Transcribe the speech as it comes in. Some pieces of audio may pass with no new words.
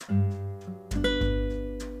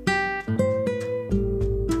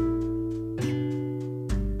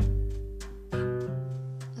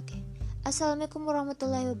Assalamualaikum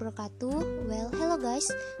warahmatullahi wabarakatuh. Well, hello guys,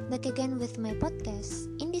 back again with my podcast.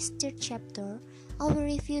 In this third chapter, I will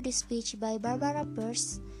review the speech by Barbara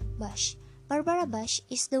Bush. Barbara Bush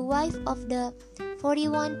is the wife of the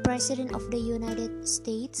 41st President of the United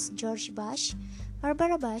States, George Bush.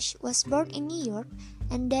 Barbara Bush was born in New York,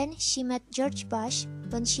 and then she met George Bush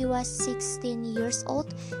when she was 16 years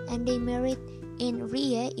old, and they married in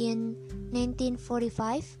Riyadh in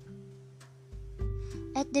 1945.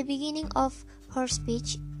 At the beginning of her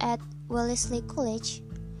speech at Wellesley College,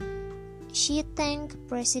 she thanked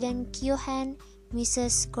President Kyohan,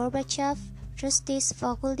 Mrs. Gorbachev, trustees,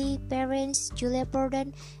 faculty, parents, Julia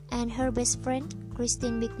Borden, and her best friend,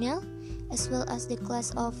 Christine Bicknell, as well as the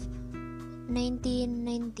class of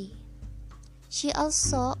 1990. She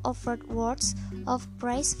also offered words of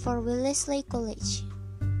praise for Wellesley College.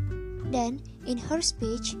 Then, in her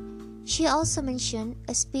speech, she also mentioned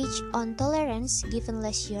a speech on tolerance given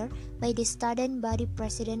last year by the student body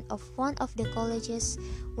president of one of the colleges,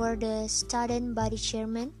 where the student body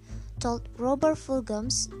chairman told Robert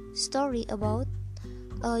Fulgham's story about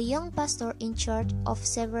a young pastor in charge of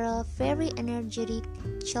several very energetic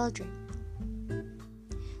children.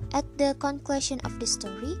 At the conclusion of the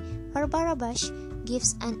story, Barbara Bush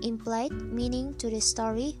gives an implied meaning to the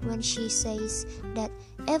story when she says that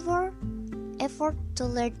effort to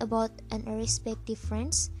learn about and respect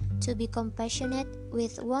difference, to be compassionate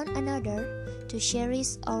with one another, to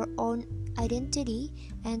cherish our own identity,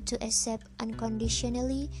 and to accept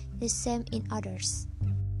unconditionally the same in others.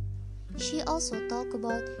 She also talked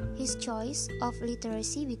about his choice of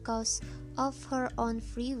literacy because of her own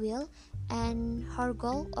free will, and her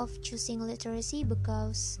goal of choosing literacy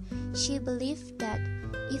because she believed that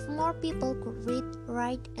if more people could read,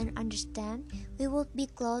 write, and understand, we would be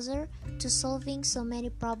closer to solving so many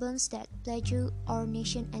problems that plague our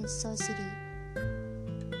nation and society.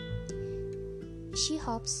 She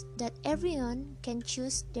hopes that everyone can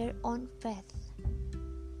choose their own path.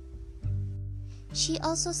 She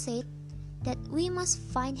also said that we must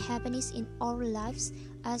find happiness in our lives,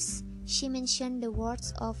 as she mentioned the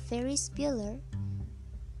words of Ferris Bueller,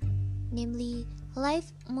 namely,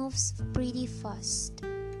 life moves pretty fast.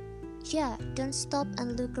 Yeah, don't stop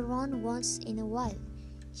and look around once in a while.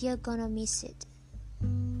 You're gonna miss it.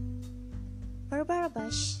 Barbara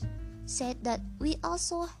Bush said that we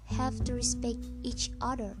also have to respect each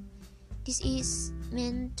other. This is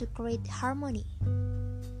meant to create harmony.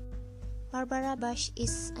 Barbara Bush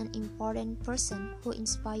is an important person who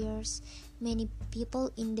inspires many people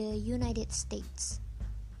in the United States.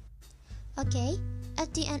 Okay, at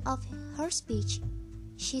the end of her speech,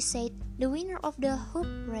 she said the winner of the hoop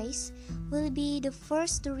race will be the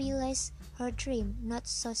first to realize her dream, not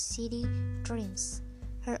society dreams,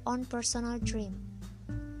 her own personal dream.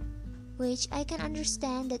 Which I can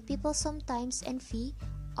understand that people sometimes envy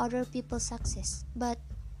other people's success, but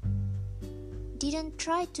didn't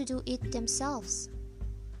try to do it themselves.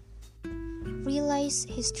 Realize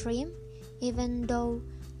his dream, even though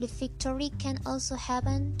the victory can also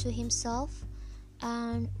happen to himself,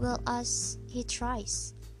 and well as he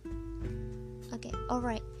tries. Okay,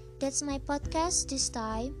 alright, that's my podcast this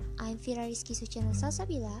time. I'm Fira Rizky Suciana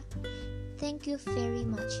Salsabila. Thank you very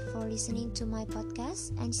much for listening to my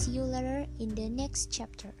podcast, and see you later in the next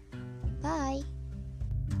chapter. Bye.